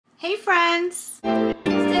Hey friends!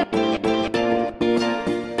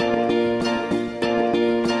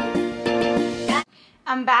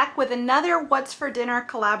 I'm back with another What's for Dinner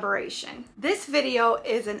collaboration. This video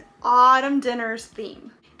is an autumn dinners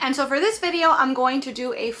theme. And so for this video, I'm going to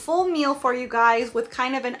do a full meal for you guys with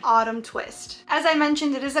kind of an autumn twist. As I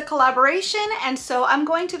mentioned, it is a collaboration, and so I'm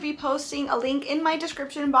going to be posting a link in my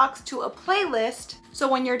description box to a playlist. So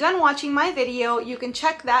when you're done watching my video, you can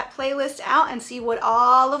check that playlist out and see what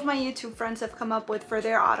all of my YouTube friends have come up with for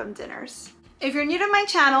their autumn dinners. If you're new to my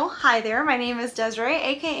channel, hi there, my name is Desiree,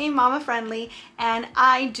 aka Mama Friendly, and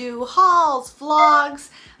I do hauls, vlogs,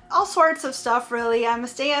 all sorts of stuff really. I'm a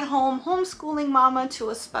stay-at-home homeschooling mama to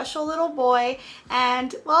a special little boy,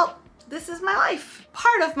 and well, this is my life.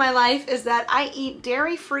 Part of my life is that I eat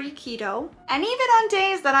dairy-free keto, and even on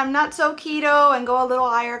days that I'm not so keto and go a little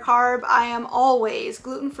higher carb, I am always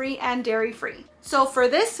gluten-free and dairy-free. So for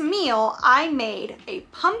this meal, I made a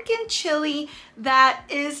pumpkin chili that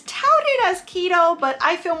is touted as keto, but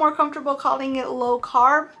I feel more comfortable calling it low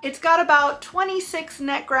carb. It's got about 26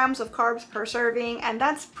 net grams of carbs per serving, and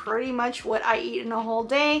that's pretty much what I eat in a whole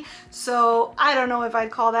day. So I don't know if I'd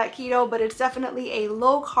call that keto, but it's definitely a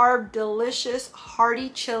low carb, delicious, hearty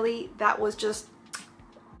chili that was just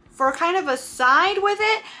for kind of a side with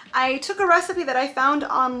it. I took a recipe that I found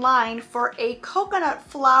online for a coconut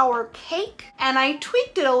flour cake, and I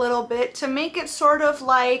tweaked it a little bit to make it sort of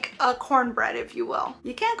like a cornbread, if you will.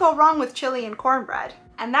 You can't go wrong with chili and cornbread.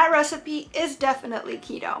 And that recipe is definitely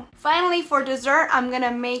keto. Finally, for dessert, I'm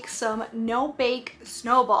gonna make some no-bake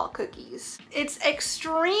snowball cookies. It's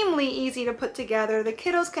extremely easy to put together. The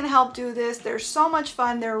kiddos can help do this. They're so much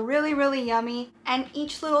fun. They're really, really yummy. And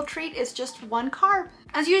each little treat is just one carb.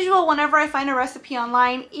 As usual, whenever I find a recipe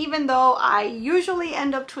online, even though I usually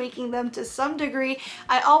end up tweaking them to some degree,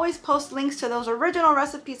 I always post links to those original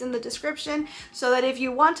recipes in the description so that if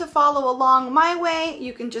you want to follow along my way,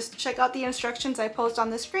 you can just check out the instructions I post on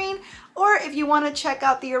the screen, or if you want to check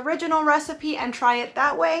out the original recipe and try it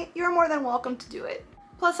that way, you're more than welcome to do it.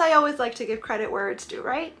 Plus, I always like to give credit where it's due,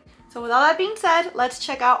 right? So with all that being said, let's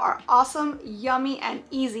check out our awesome, yummy, and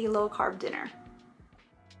easy low-carb dinner.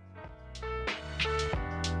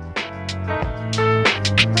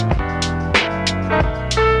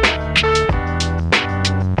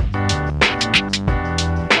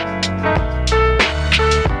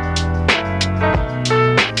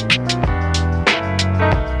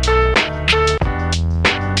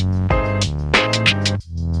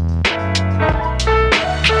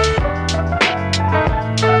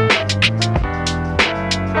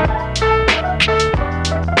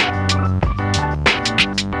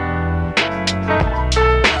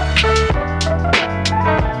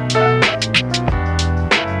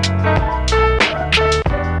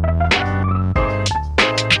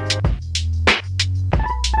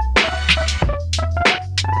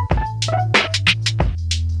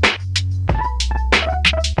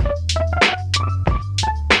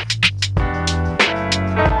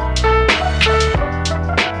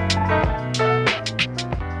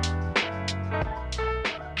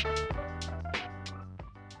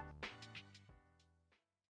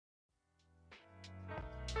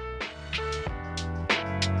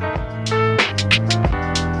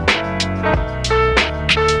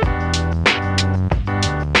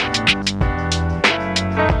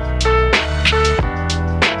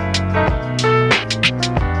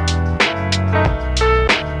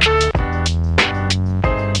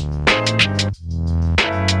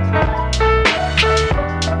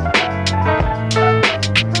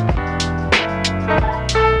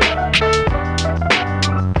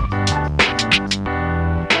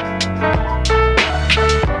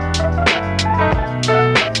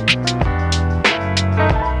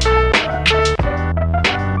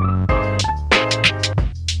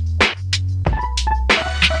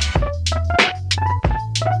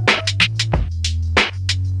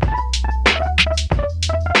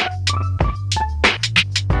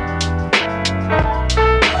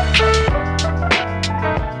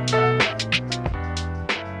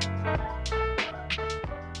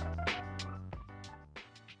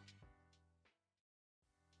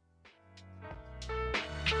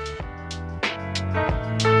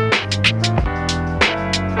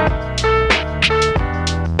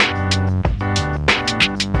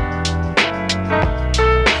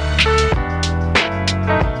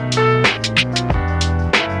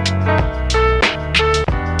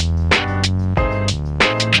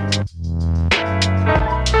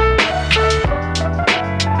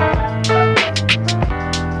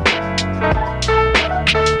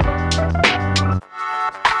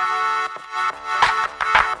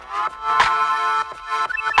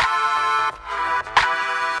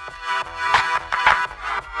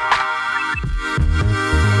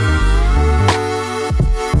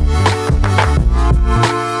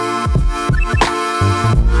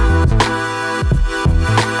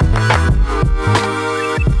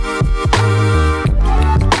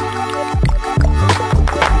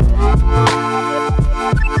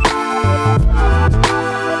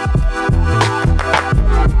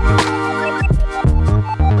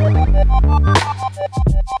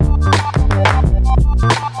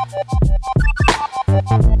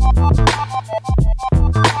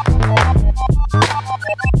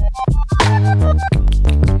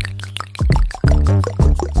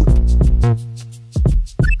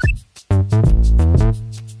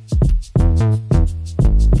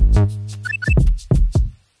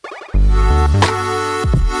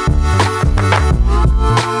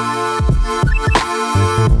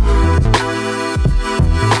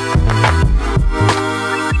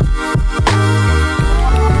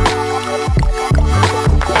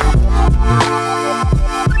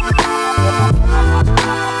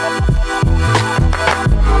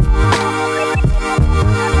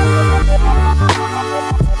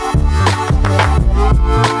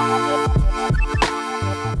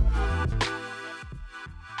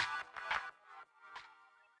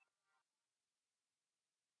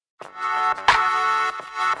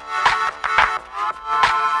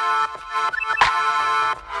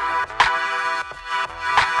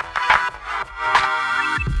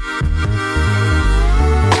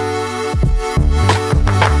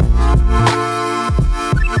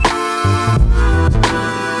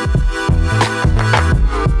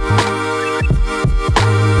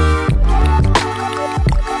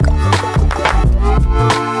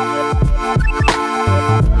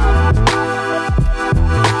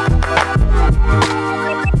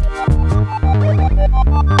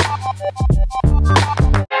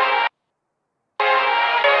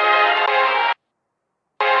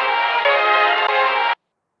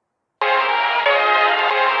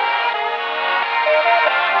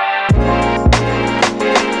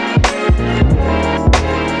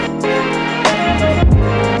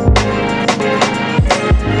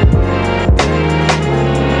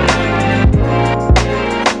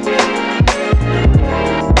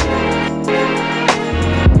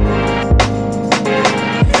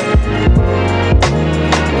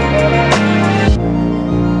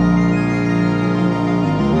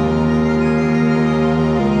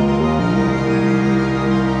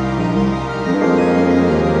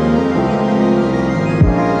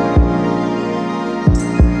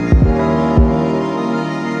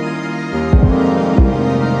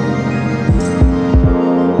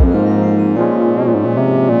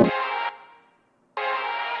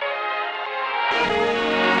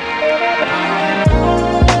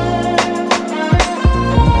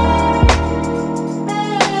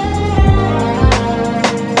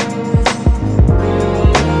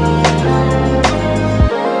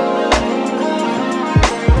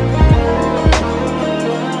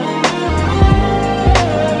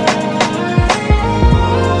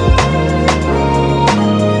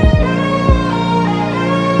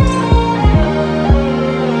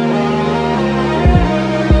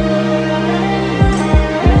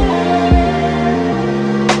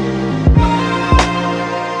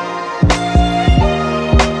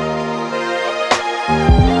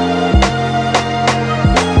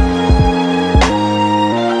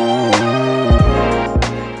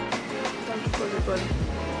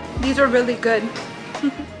 really good.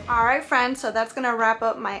 Alright friends, so that's gonna wrap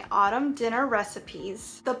up my autumn dinner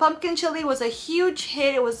recipes. The pumpkin chili was a huge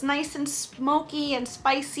hit. It was nice and smoky and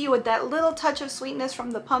spicy with that little touch of sweetness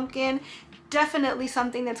from the pumpkin. Definitely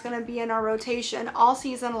something that's gonna be in our rotation all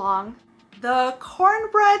season long. The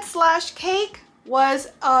cornbread slash cake was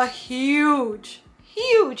a huge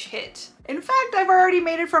hit. In fact, I've already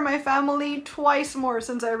made it for my family twice more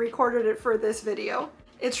since I recorded it for this video.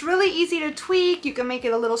 It's really easy to tweak. You can make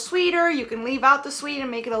it a little sweeter. You can leave out the sweet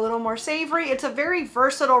and make it a little more savory. It's a very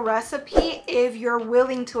versatile recipe if you're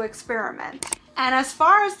willing to experiment. And as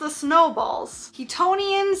far as the snowballs,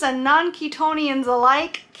 Ketonians and non-Ketonians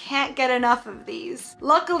alike can't get enough of these.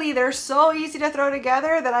 Luckily, they're so easy to throw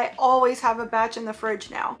together that I always have a batch in the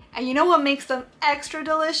fridge now. And you know what makes them extra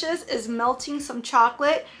delicious is melting some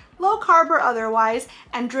chocolate, low carb or otherwise,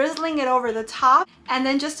 and drizzling it over the top, and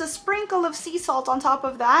then just a sprinkle of sea salt on top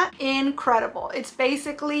of that. Incredible. It's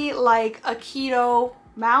basically like a keto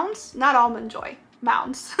Mounds, not Almond Joy.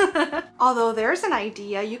 Mounds. Although there's an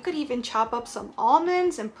idea, you could even chop up some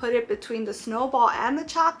almonds and put it between the snowball and the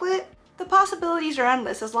chocolate. The possibilities are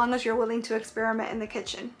endless as long as you're willing to experiment in the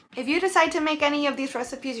kitchen. If you decide to make any of these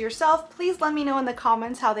recipes yourself, please let me know in the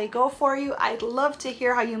comments how they go for you. I'd love to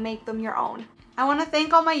hear how you make them your own. I want to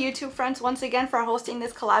thank all my YouTube friends once again for hosting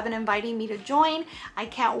this collab and inviting me to join. I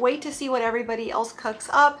can't wait to see what everybody else cooks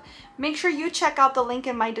up. Make sure you check out the link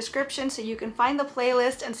in my description so you can find the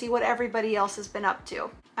playlist and see what everybody else has been up to.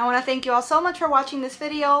 I want to thank you all so much for watching this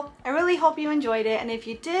video. I really hope you enjoyed it, and if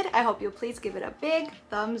you did, I hope you'll please give it a big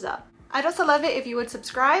thumbs up. I'd also love it if you would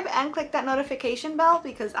subscribe and click that notification bell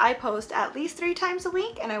because I post at least 3 times a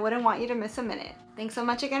week and I wouldn't want you to miss a minute. Thanks so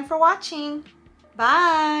much again for watching.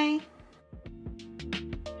 Bye!